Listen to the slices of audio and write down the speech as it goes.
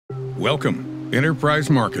Welcome, enterprise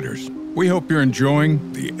marketers. We hope you're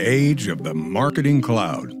enjoying the age of the marketing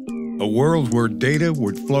cloud, a world where data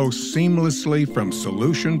would flow seamlessly from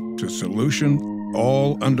solution to solution,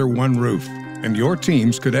 all under one roof, and your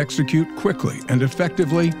teams could execute quickly and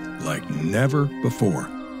effectively like never before.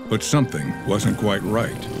 But something wasn't quite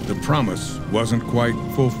right. The promise wasn't quite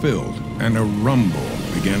fulfilled, and a rumble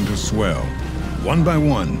began to swell. One by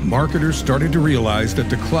one, marketers started to realize that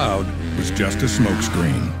the cloud was just a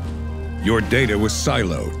smokescreen. Your data was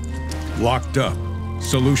siloed, locked up.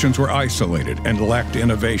 Solutions were isolated and lacked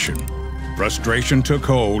innovation. Frustration took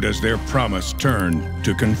hold as their promise turned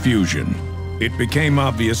to confusion. It became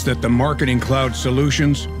obvious that the marketing cloud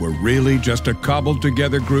solutions were really just a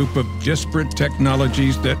cobbled-together group of disparate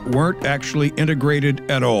technologies that weren't actually integrated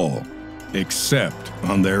at all, except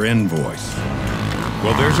on their invoice.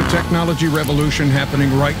 Well, there's a technology revolution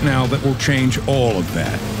happening right now that will change all of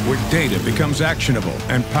that, where data becomes actionable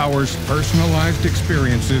and powers personalized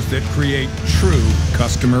experiences that create true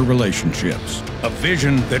customer relationships. A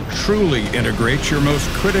vision that truly integrates your most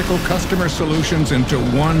critical customer solutions into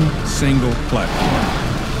one single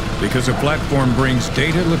platform. Because a platform brings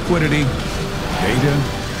data liquidity, data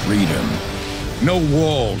freedom. No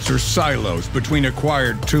walls or silos between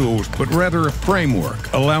acquired tools, but rather a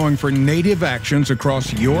framework allowing for native actions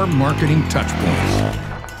across your marketing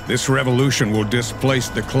touchpoints. This revolution will displace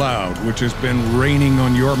the cloud, which has been raining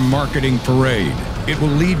on your marketing parade. It will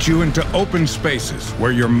lead you into open spaces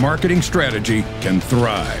where your marketing strategy can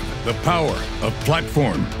thrive. The power of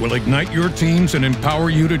platform will ignite your teams and empower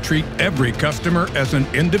you to treat every customer as an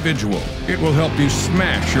individual. It will help you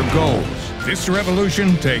smash your goals. This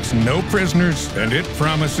revolution takes no prisoners, and it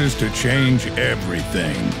promises to change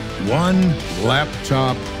everything, one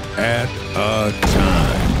laptop at a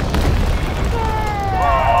time.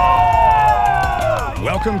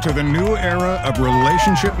 Welcome to the new era of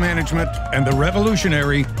relationship management and the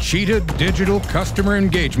revolutionary Cheetah Digital Customer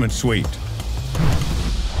Engagement Suite.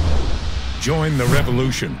 Join the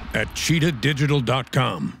revolution at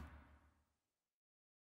cheetahdigital.com.